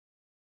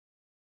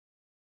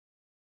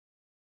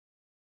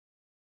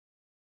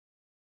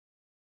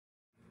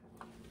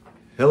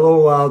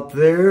Hello out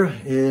there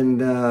in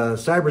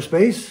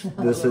cyberspace.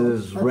 This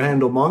is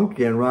Randall Monk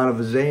and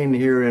Ronna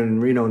here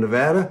in Reno,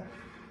 Nevada.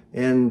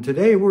 And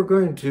today we're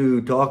going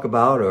to talk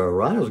about, or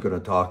Ronna's going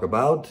to talk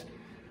about,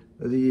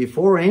 the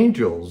four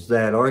angels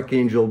that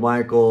Archangel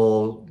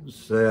Michael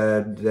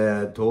said,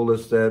 told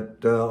us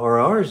that are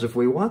ours if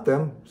we want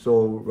them.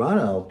 So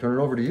Ronna, I'll turn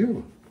it over to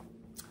you.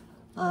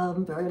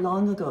 Very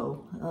long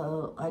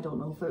ago, I don't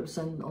know if it was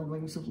on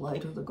Wings of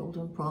Light or the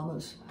Golden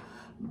Promise,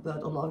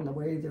 but along the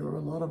way there were a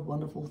lot of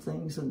wonderful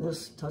things, and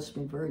this touched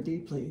me very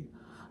deeply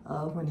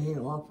when he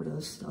offered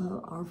us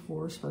our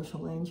four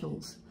special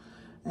angels.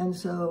 And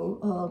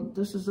so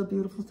this is a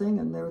beautiful thing,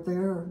 and they're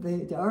there.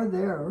 They are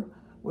there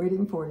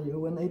waiting for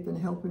you, and they've been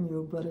helping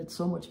you, but it's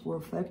so much more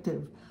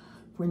effective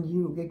when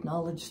you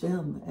acknowledge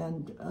them.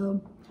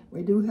 And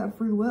we do have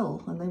free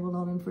will, and they will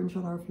not infringe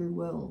on our free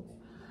will.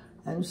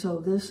 And so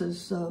this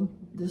is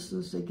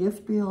a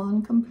gift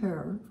beyond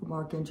compare from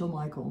Archangel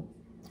Michael.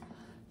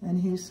 And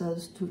he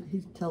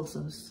tells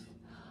us,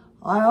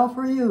 I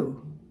offer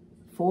you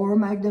four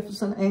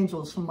magnificent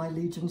angels from my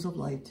legions of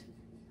light.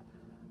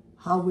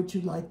 How would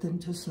you like them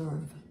to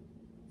serve?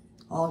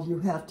 All you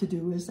have to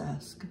do is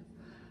ask.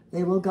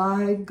 They will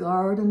guide,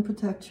 guard, and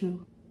protect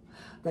you.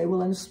 They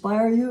will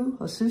inspire you,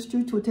 assist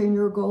you to attain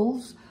your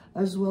goals,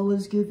 as well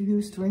as give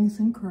you strength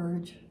and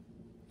courage.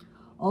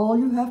 All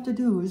you have to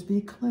do is be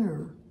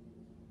clear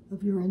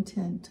of your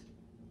intent.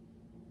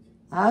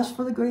 Ask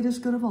for the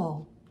greatest good of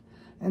all,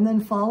 and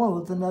then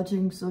follow the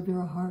nudgings of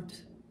your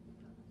heart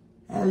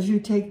as you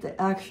take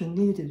the action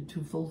needed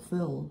to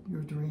fulfill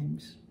your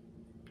dreams.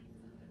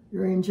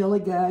 Your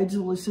angelic guides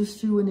will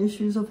assist you in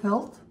issues of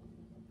health,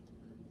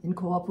 in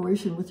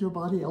cooperation with your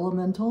body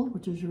elemental,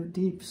 which is your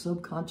deep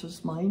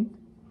subconscious mind.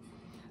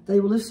 They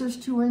will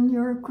assist you in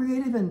your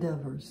creative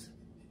endeavors,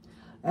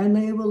 and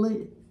they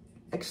will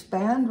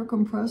expand or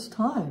compress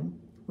time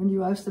when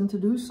you ask them to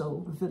do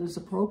so, if it is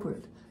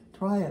appropriate.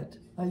 Try it.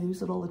 I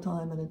use it all the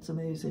time, and it's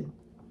amazing.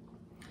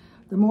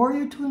 The more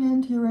you tune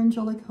into your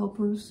angelic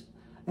helpers,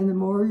 and the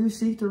more you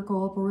seek their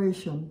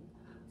cooperation,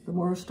 the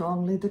more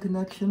strongly the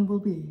connection will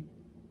be.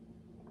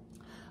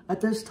 At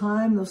this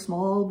time, the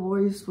small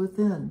voice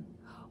within,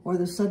 or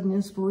the sudden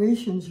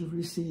inspirations you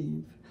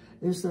receive,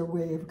 is their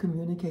way of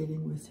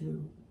communicating with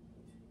you.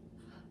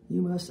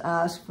 You must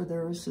ask for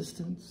their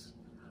assistance,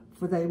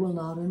 for they will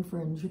not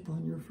infringe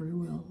upon your free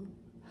will.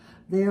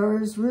 They are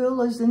as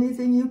real as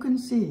anything you can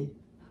see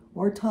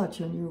or touch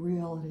in your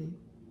reality,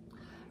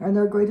 and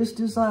their greatest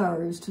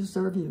desire is to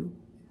serve you.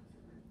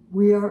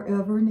 We are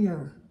ever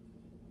near.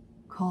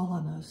 Call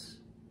on us.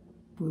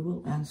 We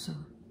will answer.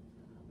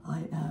 I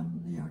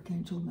am the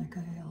Archangel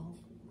Michael.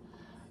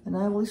 And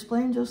I will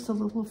explain just a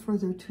little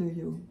further to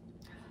you.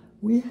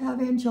 We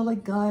have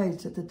angelic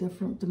guides at the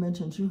different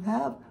dimensions. You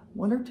have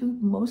one or two,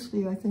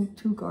 mostly I think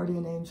 2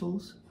 guardian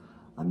angels.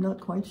 I'm not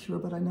quite sure,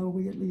 but I know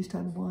we at least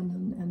have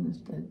one, and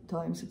at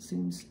times it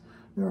seems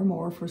there are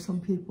more for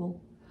some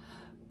people.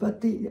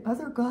 But the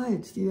other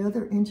guides, the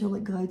other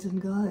angelic guides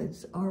and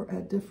guides are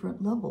at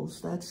different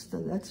levels. That's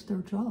their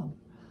job.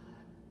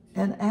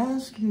 And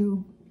as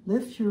you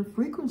lift your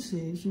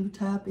frequencies, you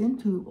tap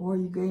into or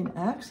you gain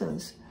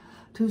access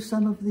to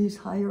some of these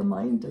higher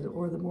minded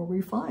or the more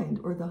refined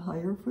or the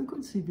higher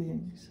frequency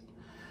beings.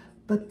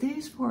 But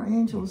these four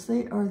angels,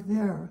 they are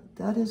there.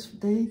 That is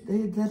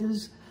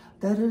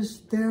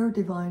their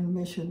divine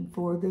mission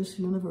for this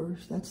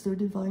universe. That's their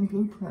divine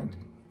blueprint,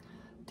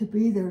 to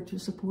be there to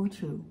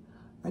support you.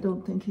 I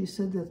don't think he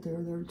said that there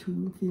are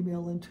 2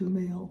 female and 2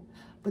 male,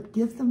 but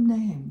give them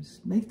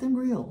names, make them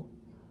real.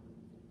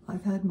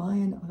 I've had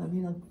mine,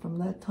 from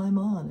that time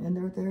on, and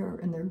they're there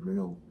and they're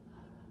real.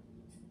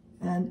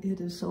 And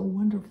it is so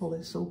wonderful,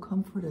 it's so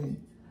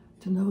comforting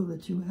to know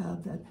that you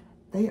have that.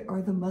 They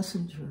are the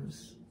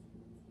messengers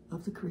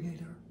of the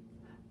Creator.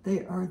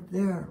 They are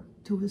there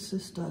to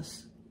assist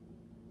us.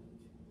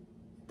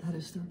 That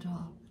is their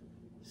job.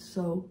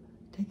 So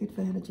take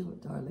advantage of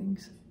it,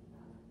 darlings.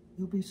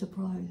 You'll be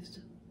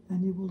surprised,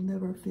 and you will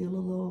never feel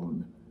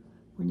alone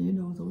when you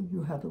know that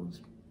you have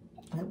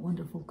that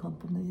wonderful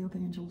company of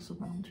angels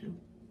around you.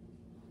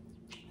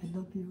 I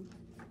love you.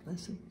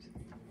 Blessings.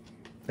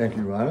 Thank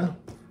you, Ronna.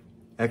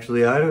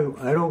 Actually, I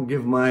don't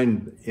give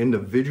mine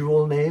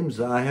individual names.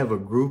 I have a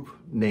group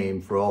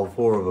name for all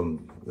 4 of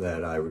them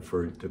that I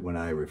referred to when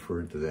I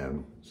referred to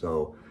them.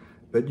 So,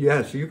 but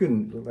yes, you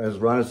can, as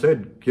Ronna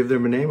said, give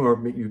them a name,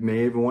 or you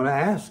may even want to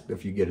ask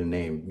if you get a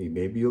name.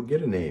 Maybe you'll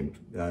get a name.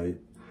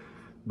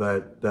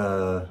 But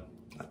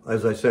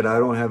as I said, I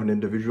don't have an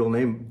individual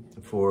name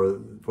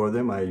for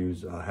them. I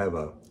have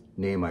a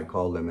name. I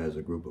call them as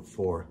a group of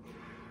 4.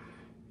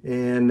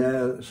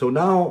 And so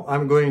now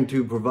I'm going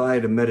to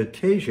provide a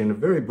meditation, a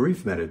very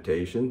brief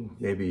meditation.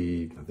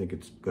 Maybe, I think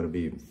it's going to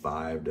be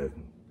 5 to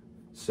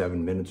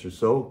 7 minutes or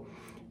so.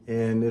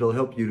 And it'll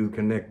help you to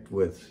connect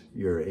with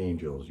your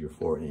angels, your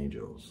 4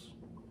 angels.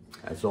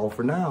 That's all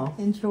for now.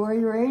 Enjoy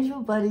your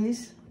angel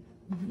buddies.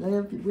 We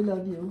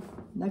love you.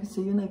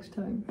 See you next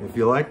time. If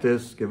you like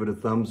this, give it a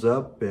thumbs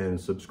up and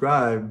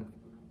subscribe.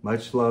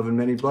 Much love and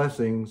many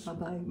blessings.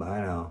 Bye-bye.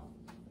 Bye now.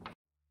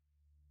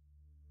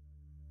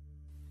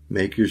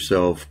 Make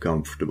yourself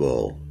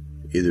comfortable,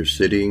 either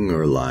sitting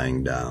or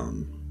lying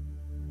down.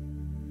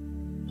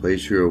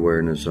 Place your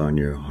awareness on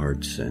your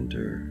heart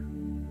center.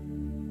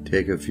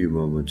 Take a few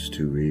moments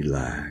to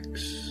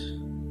relax.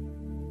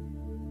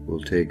 We'll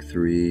take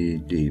 3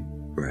 deep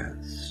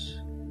breaths.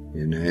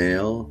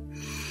 Inhale,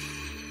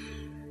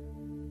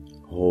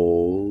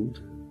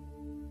 hold,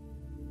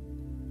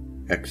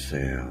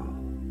 exhale.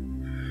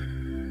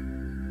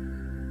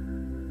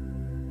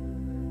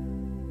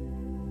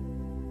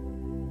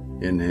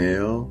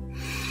 Inhale,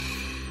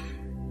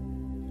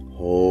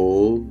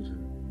 hold,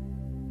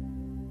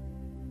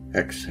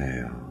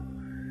 exhale.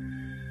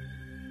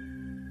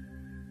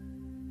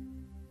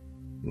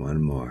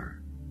 One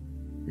more.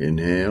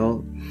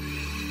 Inhale,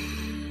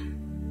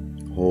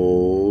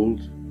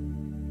 hold,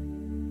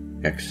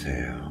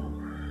 exhale.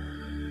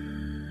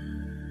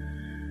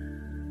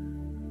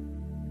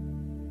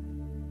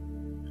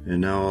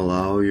 And now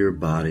allow your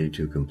body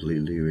to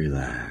completely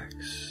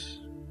relax.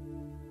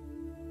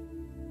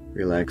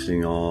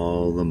 Relaxing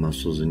all the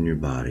muscles in your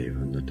body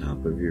from the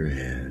top of your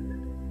head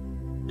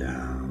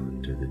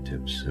down to the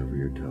tips of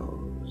your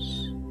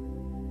toes.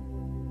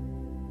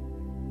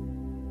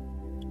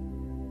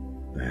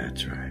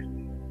 That's right.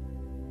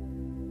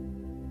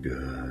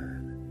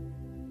 Good.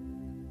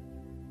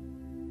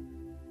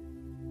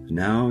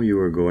 Now you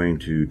are going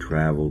to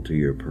travel to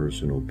your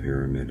personal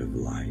pyramid of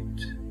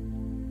light.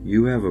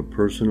 You have a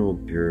personal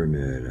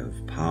pyramid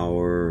of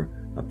power,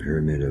 a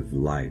pyramid of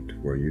light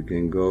where you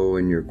can go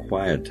in your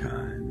quiet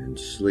time and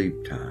sleep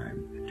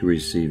time to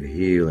receive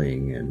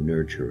healing and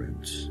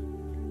nurturance.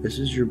 This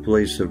is your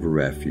place of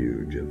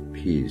refuge, of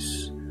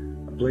peace,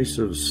 a place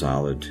of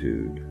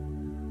solitude.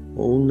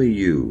 Only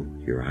you,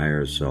 your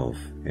higher self,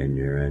 and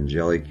your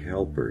angelic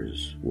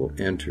helpers will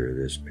enter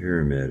this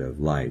pyramid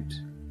of light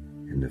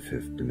in the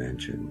 5th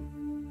dimension.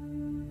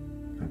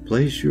 Now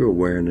place your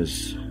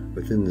awareness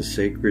within the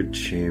sacred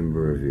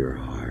chamber of your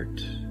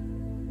heart,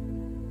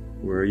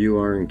 where you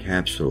are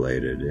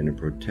encapsulated in a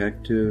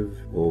protective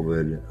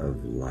ovid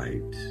of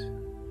light.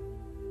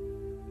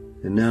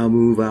 And now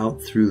move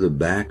out through the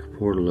back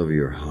portal of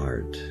your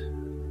heart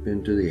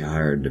into the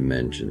higher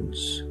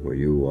dimensions, where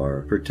you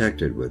are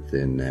protected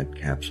within that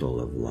capsule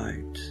of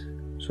light,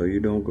 so you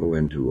don't go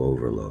into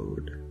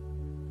overload.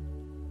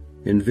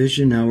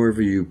 Envision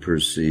however you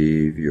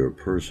perceive your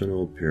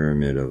personal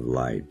pyramid of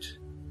light,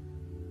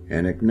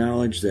 and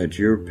acknowledge that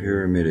your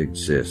pyramid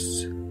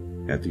exists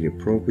at the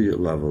appropriate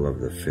level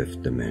of the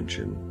 5th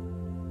dimension.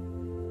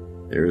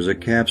 There is a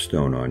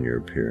capstone on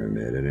your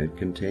pyramid, and it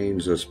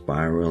contains a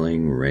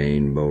spiraling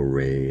rainbow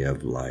ray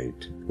of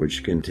light,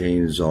 which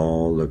contains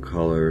all the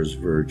colors,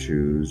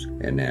 virtues,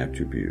 and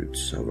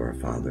attributes of our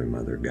Father,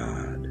 Mother,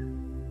 God.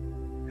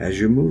 As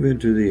you move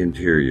into the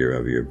interior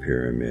of your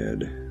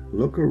pyramid,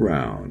 look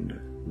around.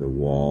 The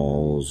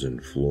walls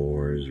and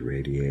floors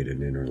radiate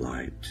an inner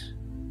light.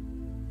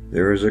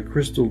 There is a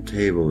crystal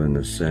table in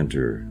the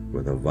center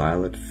with a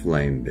violet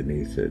flame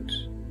beneath it,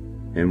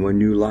 and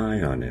when you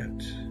lie on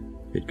it,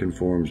 it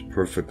conforms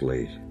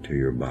perfectly to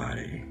your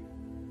body.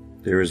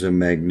 There is a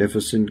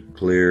magnificent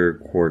clear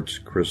quartz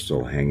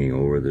crystal hanging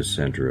over the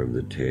center of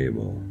the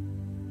table.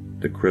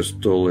 The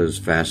crystal is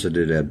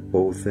faceted at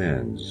both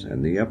ends,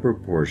 and the upper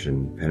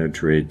portion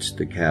penetrates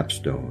the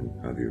capstone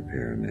of your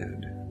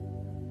pyramid.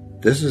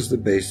 This is the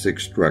basic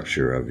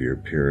structure of your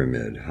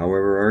pyramid.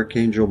 However,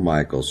 Archangel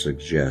Michael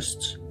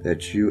suggests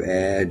that you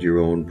add your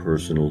own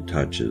personal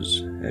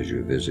touches as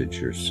you visit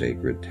your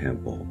sacred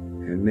temple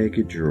and make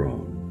it your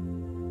own.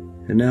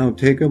 And now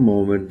take a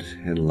moment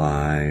and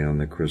lie on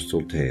the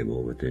crystal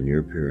table within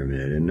your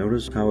pyramid and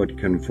notice how it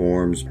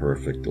conforms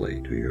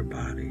perfectly to your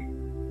body.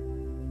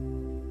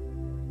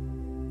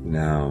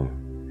 Now,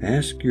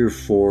 ask your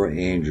 4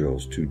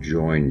 angels to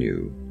join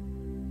you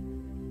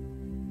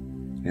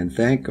and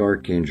thank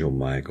Archangel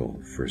Michael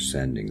for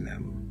sending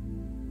them.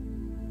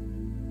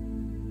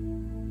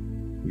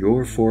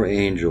 Your 4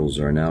 angels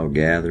are now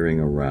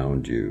gathering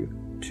around you.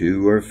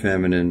 2 are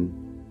feminine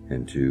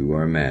and 2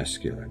 are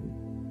masculine.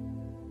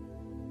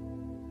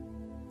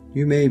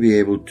 You may be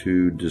able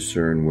to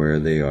discern where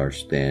they are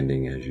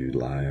standing as you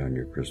lie on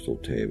your crystal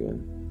table,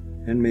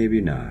 and maybe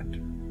not.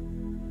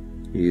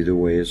 Either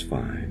way is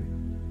fine.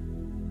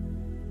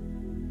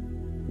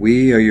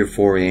 We are your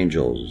 4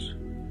 angels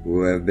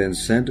who have been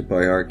sent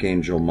by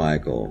Archangel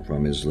Michael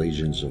from his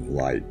legions of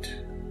light.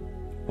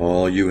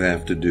 All you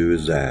have to do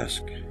is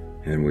ask,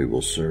 and we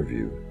will serve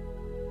you.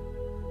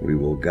 We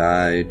will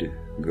guide,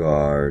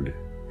 guard,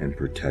 and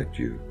protect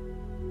you.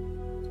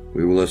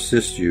 We will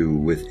assist you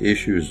with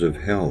issues of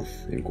health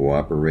in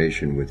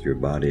cooperation with your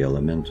body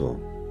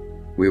elemental.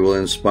 We will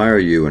inspire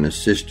you and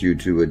assist you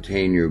to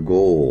attain your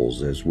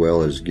goals, as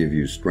well as give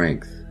you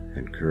strength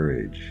and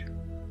courage.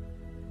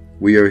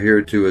 We are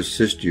here to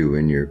assist you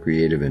in your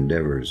creative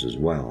endeavors as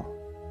well.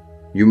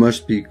 You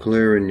must be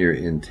clear in your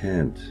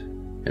intent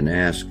and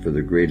ask for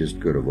the greatest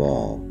good of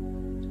all,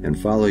 and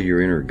follow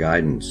your inner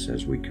guidance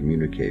as we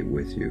communicate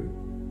with you.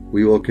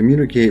 We will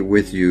communicate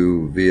with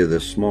you via the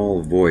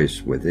small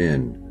voice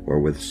within, or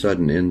with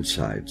sudden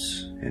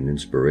insights and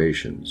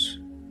inspirations.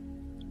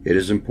 It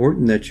is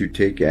important that you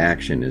take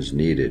action as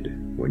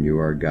needed when you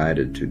are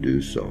guided to do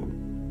so.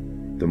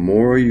 The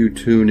more you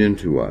tune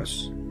into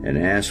us and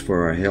ask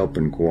for our help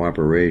and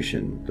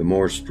cooperation, the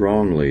more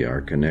strongly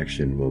our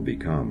connection will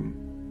become.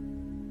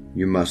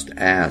 You must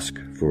ask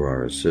for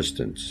our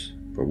assistance,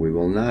 for we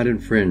will not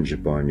infringe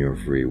upon your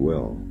free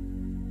will.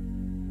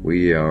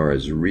 We are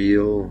as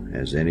real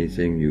as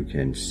anything you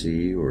can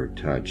see or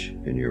touch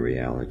in your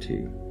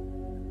reality.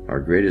 Our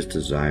greatest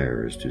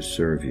desire is to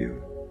serve you.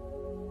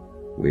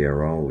 We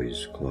are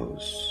always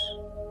close.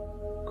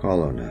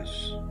 Call on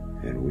us,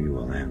 and we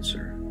will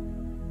answer.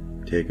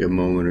 Take a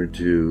moment or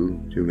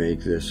two to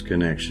make this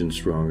connection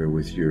stronger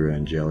with your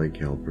angelic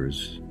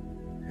helpers,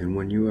 and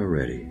when you are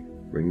ready,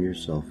 bring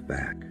yourself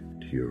back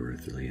to your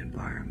earthly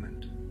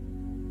environment.